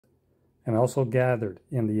and also gathered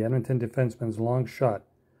in the Edmonton defenseman's long shot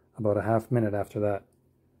about a half minute after that.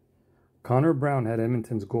 Connor Brown had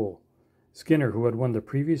Edmonton's goal. Skinner, who had won the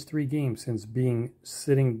previous 3 games since being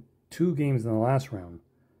sitting 2 games in the last round,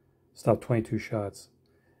 stopped 22 shots.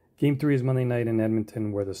 Game 3 is Monday night in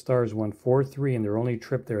Edmonton, where the Stars won 4-3 in their only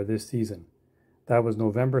trip there this season. That was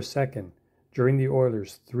November 2nd, during the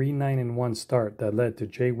Oilers' 3-9-1 start that led to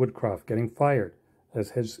Jay Woodcroft getting fired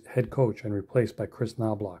as his head coach and replaced by Chris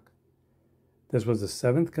Knobloch. This was the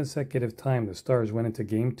 7th consecutive time the Stars went into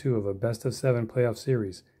Game 2 of a best-of-7 playoff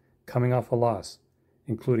series, coming off a loss,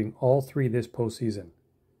 including all 3 this postseason.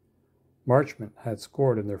 Marchment had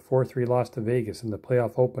scored in their 4-3 loss to Vegas in the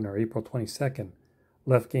playoff opener April 22nd,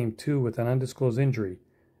 left Game 2 with an undisclosed injury,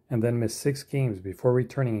 and then missed 6 games before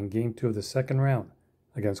returning in Game 2 of the second round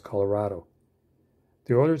against Colorado.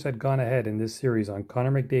 The Oilers had gone ahead in this series on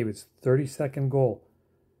Connor McDavid's 32nd goal,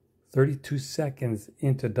 32 seconds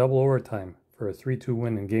into double overtime for a 3-2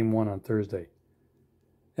 win in Game 1 on Thursday.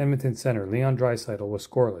 Edmonton center Leon Draisaitl was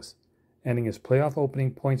scoreless, ending his playoff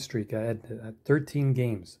opening point streak at 13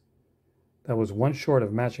 games. That was one short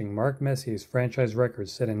of matching Mark Messier's franchise record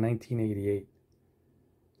set in 1988.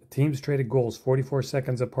 The teams traded goals 44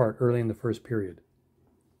 seconds apart early in the first period.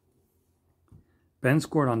 Ben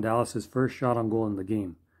scored on Dallas's first shot on goal in the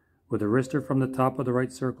game, with a wrister from the top of the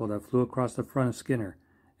right circle that flew across the front of Skinner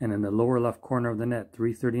and in the lower left corner of the net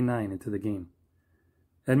 3:39 into the game.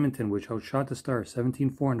 Edmonton, which outshot the Stars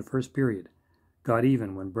 17-4 in the first period, got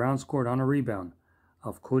even when Brown scored on a rebound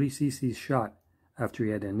off Cody Cece's shot after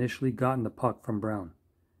he had initially gotten the puck from Brown.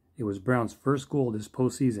 It was Brown's first goal this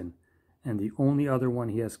postseason and the only other one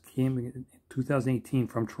he has came in 2018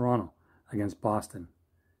 from Toronto against Boston.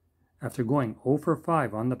 After going 0 for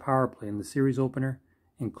 5 on the power play in the series opener,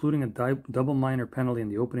 including a double minor penalty in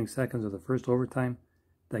the opening seconds of the first overtime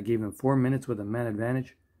that gave them 4 minutes with a man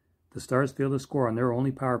advantage, the Stars failed to score on their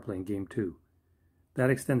only power play in Game 2. That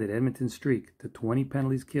extended Edmonton's streak to 20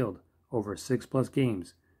 penalties killed over 6+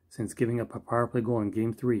 games since giving up a power play goal in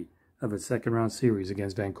Game 3 of its second-round series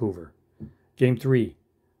against Vancouver. Game 3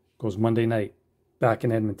 goes Monday night, back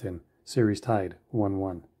in Edmonton, series tied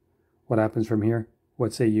 1-1. What happens from here?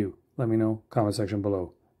 What say you? Let me know, comment section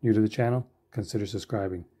below. New to the channel? Consider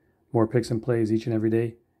subscribing. More picks and plays each and every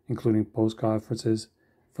day, including post conferences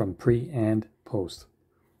from pre and post.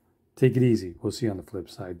 Take it easy. We'll see you on the flip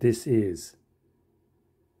side. This is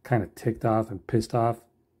kind of ticked off and pissed off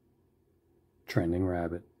Trending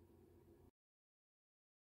Rabbit.